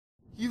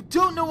You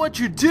don't know what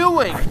you're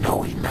doing! I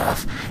know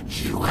enough.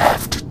 You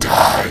have to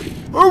die.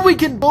 Or we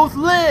can both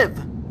live!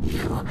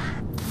 You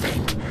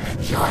think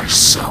you're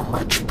so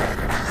much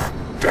better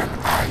than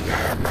I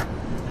am.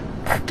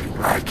 Acting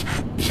like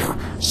you're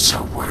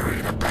so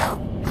worried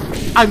about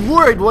me. I'm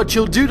worried what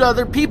you'll do to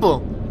other people.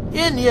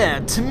 And yeah,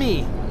 to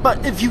me.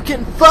 But if you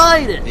can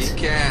fight it! He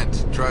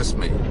can't, trust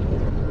me.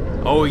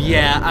 Oh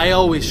yeah, I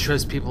always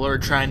trust people who are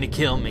trying to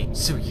kill me.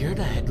 So you're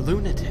the head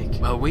lunatic.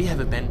 Well, we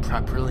haven't been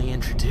properly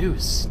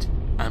introduced.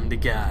 I'm the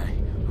guy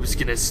who's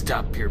gonna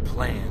stop your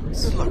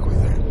plans. Good luck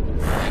with that.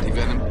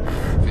 Anti-Venom,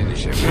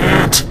 finish him.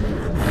 Can't!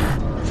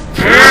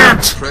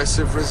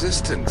 Impressive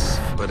resistance,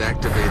 but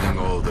activating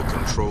all the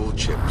control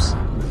chips,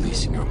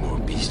 releasing your more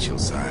bestial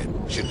side,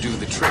 should do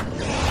the trick.